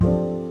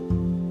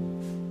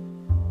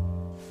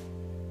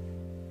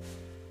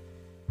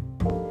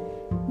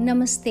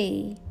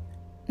Namaste,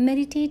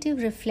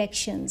 Meditative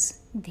Reflections,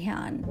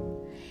 Dhyan.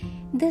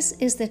 This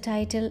is the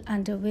title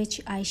under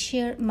which I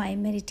share my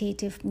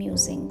meditative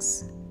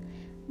musings.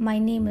 My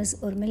name is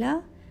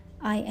Urmila.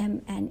 I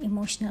am an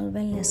emotional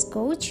wellness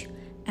coach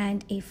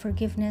and a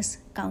forgiveness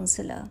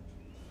counselor.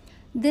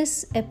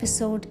 This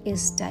episode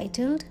is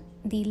titled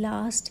The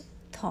Last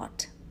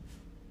Thought.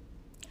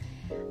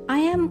 I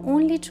am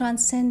only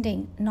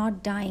transcending,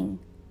 not dying.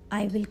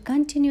 I will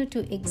continue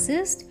to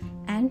exist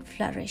and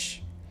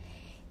flourish.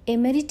 A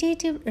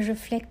meditative,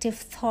 reflective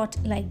thought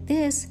like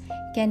this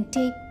can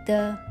take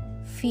the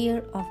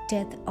fear of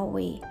death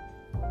away.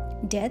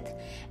 Death,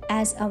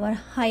 as our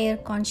higher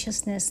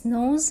consciousness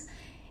knows,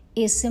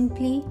 is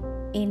simply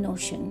a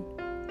notion.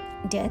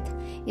 Death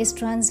is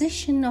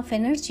transition of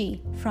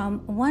energy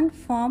from one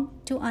form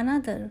to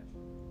another.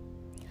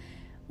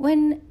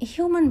 When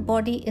human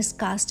body is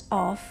cast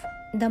off,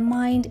 the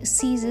mind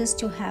ceases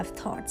to have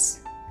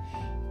thoughts.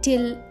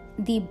 Till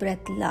the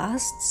breath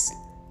lasts,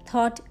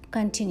 thought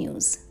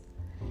continues.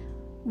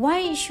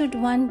 Why should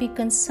one be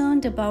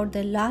concerned about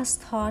the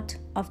last thought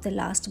of the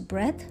last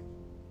breath?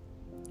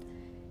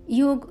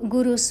 Yoga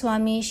Guru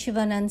Swami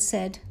Shivanand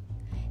said,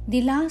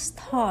 "The last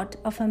thought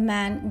of a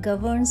man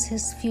governs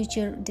his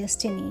future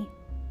destiny."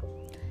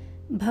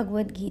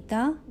 Bhagavad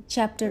Gita,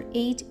 chapter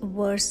 8,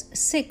 verse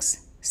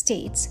 6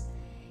 states,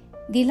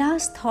 "The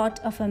last thought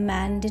of a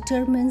man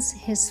determines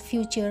his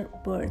future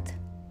birth."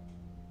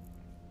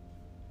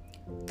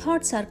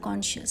 Thoughts are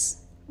conscious.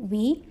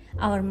 We,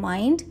 our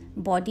mind,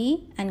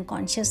 body, and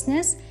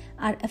consciousness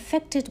are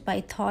affected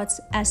by thoughts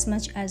as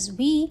much as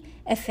we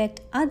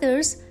affect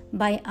others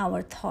by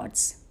our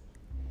thoughts.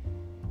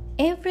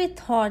 Every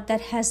thought that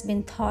has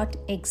been thought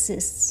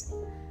exists.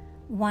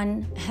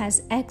 One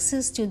has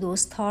access to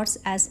those thoughts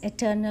as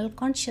eternal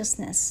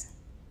consciousness.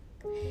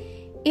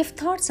 If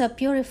thoughts are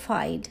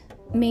purified,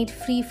 made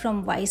free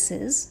from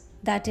vices,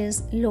 that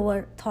is,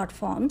 lower thought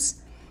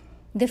forms,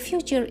 the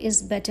future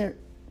is better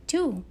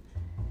too.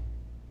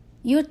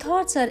 Your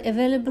thoughts are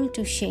available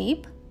to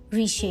shape,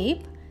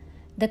 reshape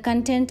the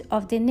content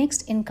of the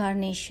next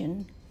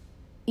incarnation.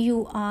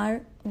 You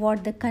are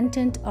what the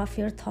content of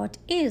your thought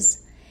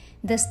is,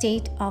 the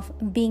state of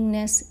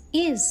beingness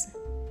is.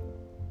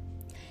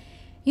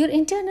 Your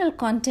internal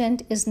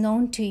content is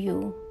known to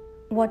you.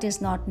 What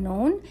is not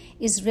known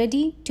is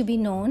ready to be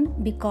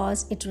known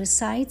because it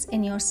resides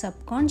in your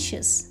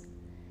subconscious.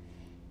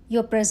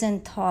 Your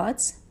present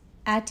thoughts,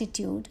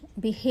 attitude,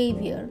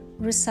 behavior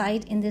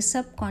reside in the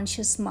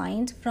subconscious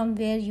mind from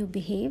where you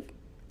behave,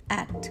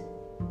 act.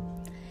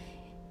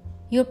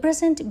 Your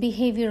present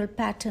behavioral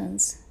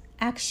patterns,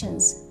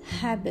 actions,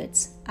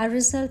 habits are a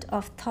result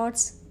of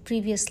thoughts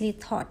previously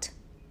thought.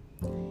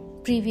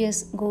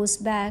 Previous goes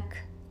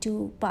back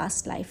to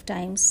past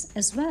lifetimes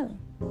as well.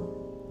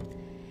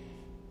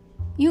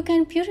 You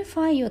can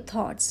purify your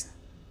thoughts.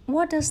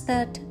 What does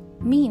that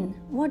mean?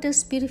 What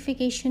does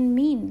purification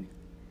mean?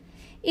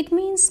 It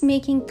means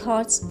making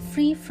thoughts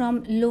free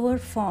from lower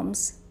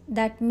forms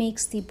that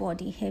makes the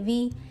body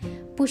heavy,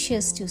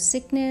 pushes to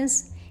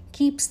sickness,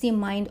 keeps the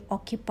mind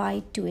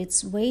occupied to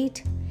its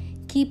weight,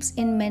 keeps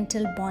in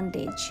mental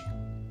bondage.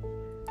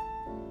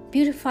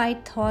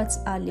 Purified thoughts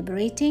are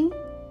liberating,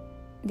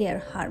 they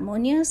are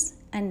harmonious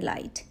and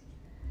light.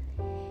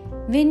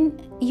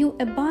 When you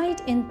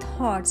abide in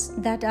thoughts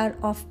that are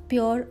of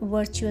pure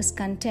virtuous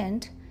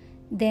content,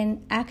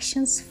 then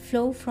actions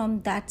flow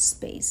from that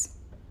space.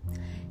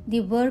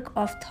 The work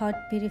of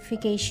thought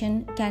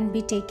purification can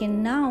be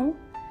taken now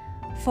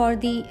for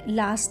the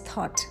last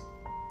thought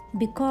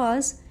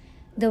because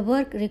the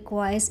work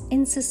requires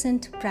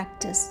incessant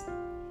practice.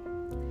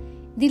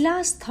 The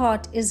last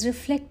thought is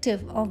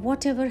reflective of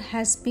whatever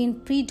has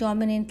been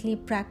predominantly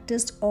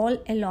practiced all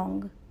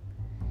along.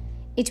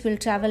 It will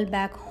travel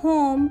back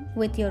home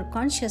with your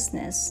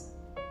consciousness.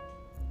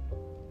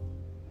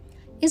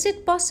 Is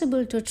it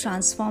possible to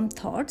transform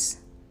thoughts?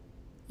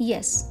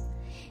 Yes.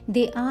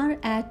 They are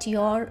at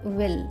your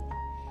will.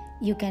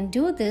 You can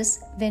do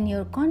this when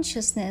your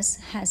consciousness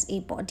has a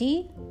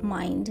body,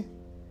 mind.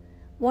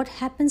 What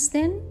happens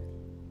then?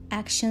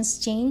 Actions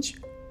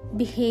change,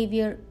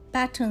 behavior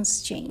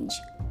patterns change.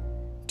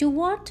 To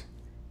what?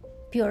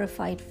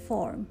 Purified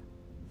form.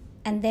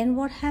 And then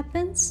what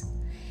happens?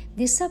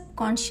 The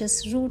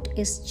subconscious root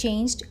is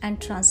changed and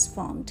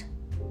transformed.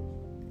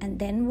 And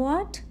then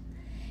what?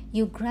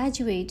 You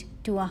graduate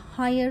to a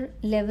higher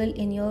level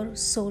in your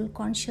soul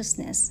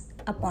consciousness,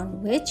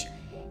 upon which,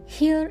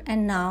 here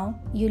and now,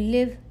 you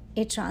live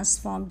a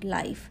transformed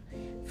life,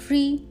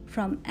 free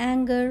from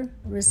anger,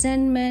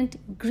 resentment,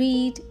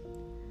 greed,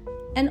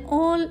 and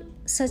all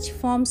such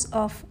forms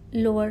of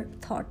lower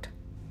thought.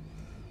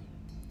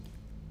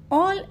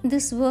 All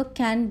this work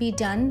can be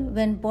done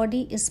when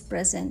body is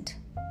present.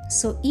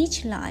 So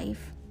each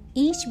life,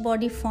 each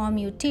body form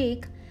you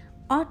take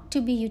ought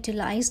to be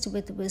utilized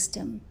with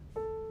wisdom.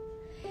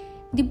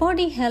 The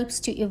body helps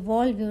to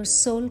evolve your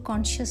soul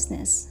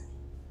consciousness.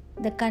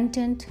 The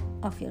content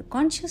of your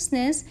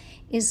consciousness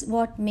is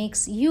what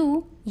makes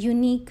you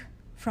unique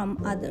from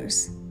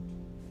others.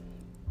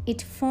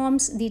 It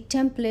forms the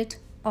template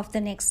of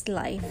the next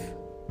life.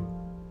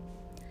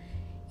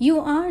 You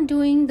are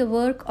doing the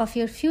work of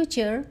your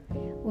future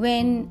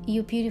when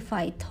you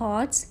purify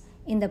thoughts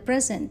in the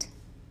present.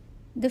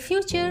 The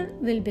future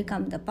will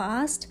become the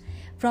past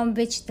from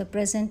which the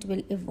present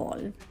will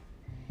evolve.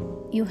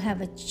 You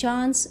have a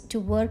chance to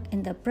work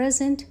in the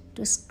present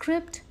to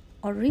script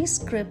or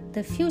rescript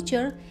the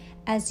future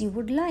as you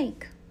would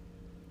like.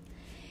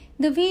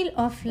 The wheel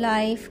of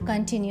life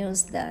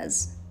continues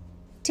thus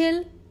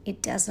till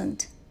it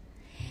doesn't,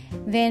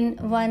 when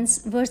one's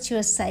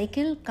virtuous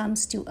cycle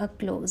comes to a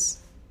close.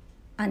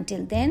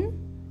 Until then,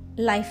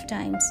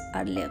 lifetimes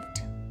are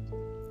lived.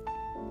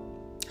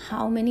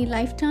 How many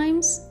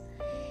lifetimes?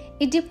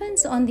 It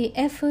depends on the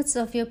efforts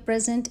of your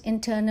present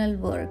internal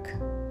work.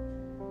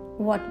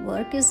 What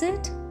work is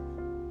it?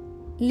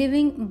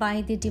 Living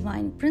by the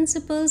divine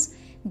principles,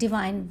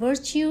 divine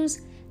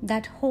virtues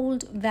that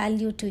hold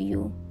value to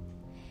you.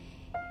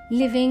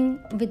 Living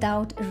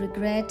without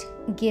regret,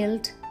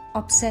 guilt,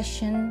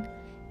 obsession,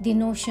 the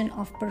notion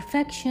of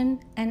perfection,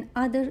 and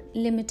other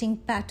limiting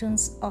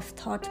patterns of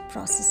thought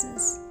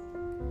processes.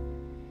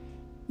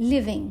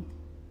 Living,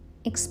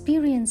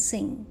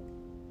 experiencing,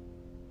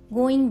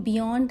 going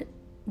beyond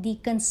the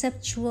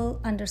conceptual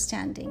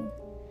understanding.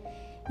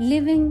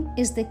 Living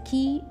is the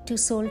key to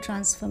soul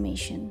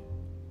transformation.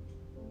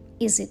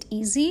 Is it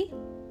easy?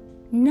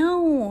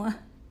 No.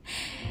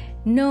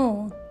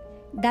 No.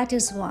 That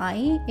is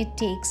why it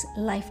takes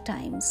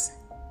lifetimes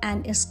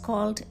and is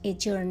called a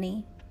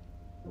journey.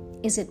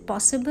 Is it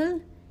possible?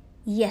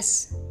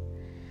 Yes.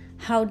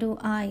 How do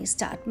I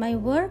start my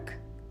work?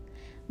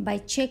 By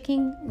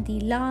checking the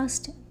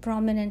last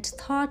prominent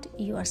thought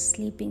you are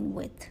sleeping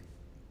with.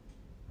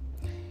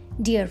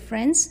 Dear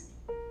friends,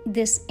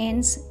 this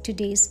ends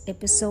today's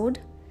episode.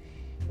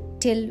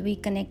 Till we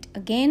connect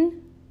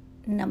again,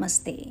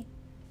 Namaste.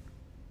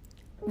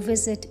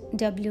 Visit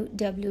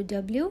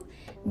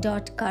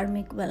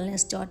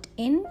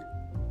www.karmicwellness.in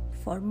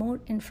for more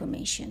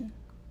information.